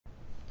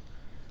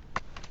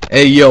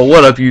Hey yo,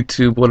 what up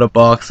YouTube, what up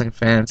boxing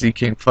fans,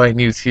 King Fight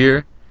News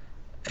here.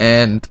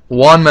 And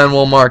Juan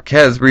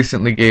Marquez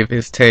recently gave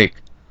his take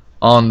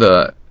on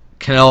the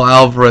Canelo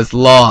Alvarez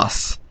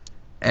loss.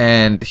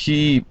 And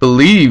he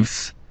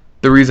believes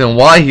the reason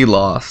why he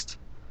lost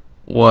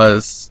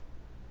was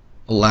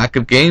a lack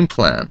of game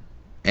plan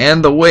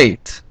and the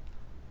weight.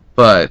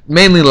 But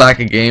mainly lack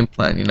of game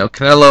plan. You know,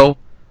 Canelo,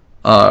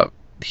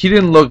 he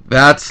didn't look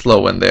that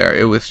slow in there.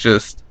 It was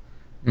just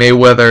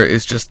Mayweather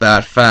is just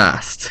that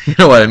fast. You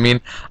know what I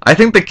mean? I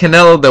think the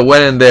Canelo that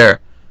went in there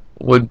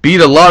would beat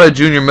a lot of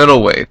junior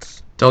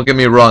middleweights. Don't get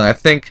me wrong. I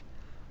think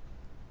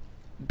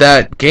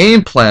that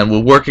game plan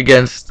will work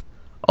against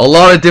a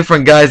lot of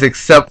different guys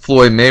except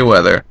Floyd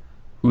Mayweather,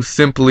 who's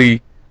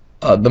simply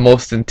the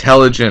most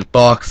intelligent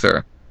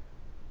boxer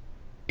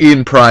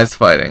in prize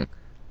fighting.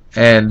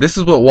 And this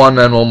is what Juan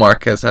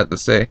Marquez had to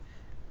say.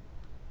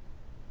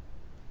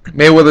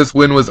 Mayweather's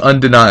win was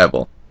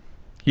undeniable.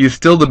 He is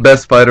still the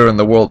best fighter in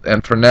the world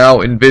and for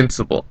now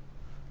invincible.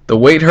 The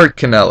weight hurt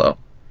Canelo.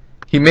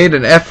 He made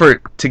an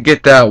effort to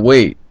get that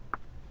weight,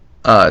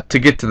 to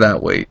that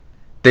weight.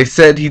 They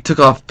said he took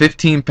off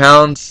 15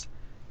 pounds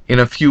in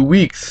a few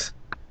weeks,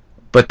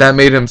 but that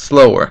made him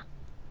slower.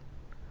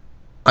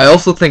 I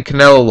also think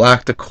Canelo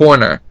lacked a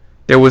corner.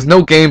 There was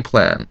no game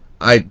plan.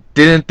 I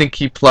didn't think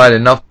he applied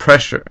enough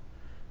pressure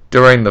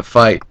during the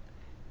fight.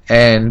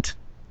 And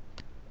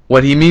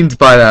what he means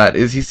by that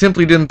is he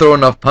simply didn't throw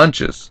enough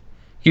punches.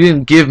 He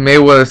didn't give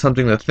Mayweather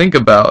something to think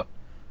about,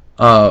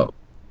 throughout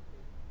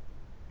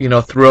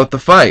the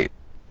fight.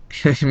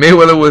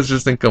 Mayweather was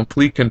just in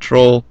complete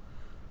control.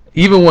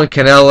 Even when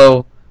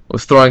Canelo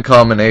was throwing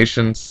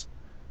combinations,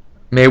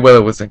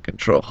 Mayweather was in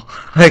control.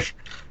 Like,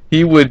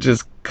 he would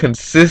just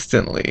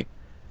consistently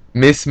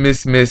miss.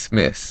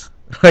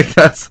 Like,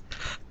 that's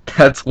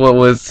what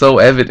was so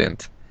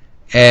evident.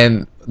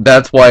 And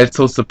that's why it's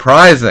so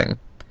surprising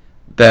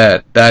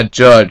that that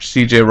judge,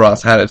 C.J.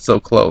 Ross, had it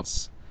so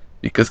close.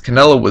 Because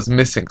Canelo was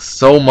missing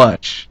so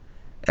much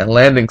and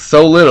landing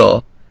so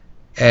little,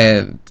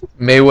 and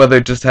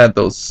Mayweather just had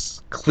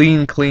those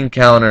clean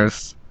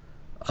counters,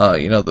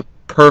 the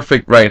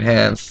perfect right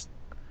hands,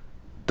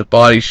 the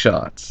body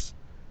shots,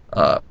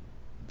 the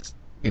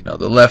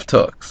left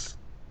hooks.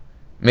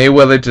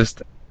 Mayweather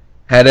just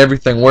had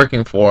everything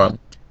working for him,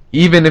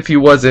 even if he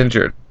was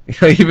injured,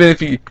 even if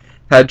he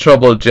had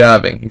trouble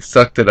jabbing, he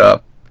sucked it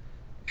up,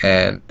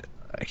 and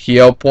he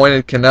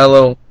outpointed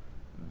Canelo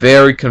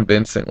very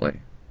convincingly.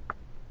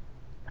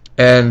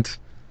 And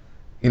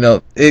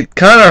it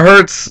kind of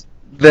hurts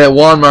that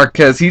Juan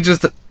Marquez, he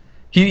doesn't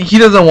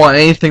want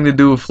anything to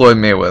do with Floyd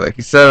Mayweather.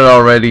 He said it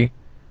already.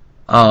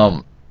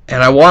 And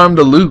I want him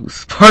to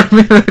lose. Part of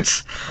me,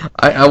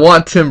 I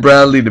want Tim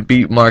Bradley to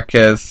beat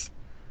Marquez.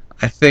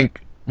 I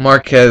think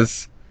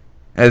Marquez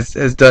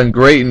has done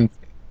great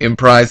in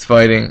prize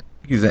fighting.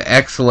 He's an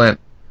excellent,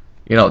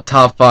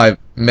 top 5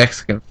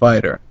 Mexican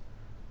fighter.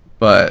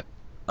 But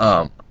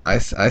I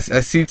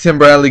see Tim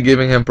Bradley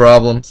giving him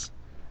problems,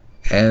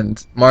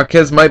 and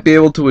Marquez might be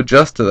able to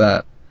adjust to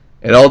that.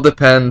 It all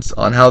depends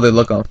on how they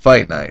look on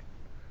fight night.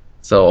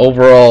 So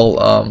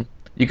overall,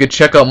 you could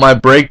check out my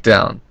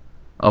breakdown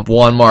of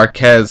Juan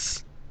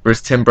Marquez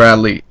versus Tim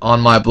Bradley on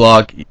my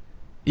blog,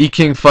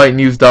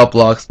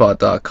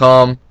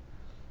 ekingfightnews.blogspot.com.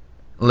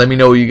 Let me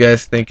know what you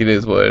guys think it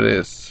is, what it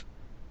is.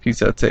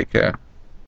 Peace out, take care.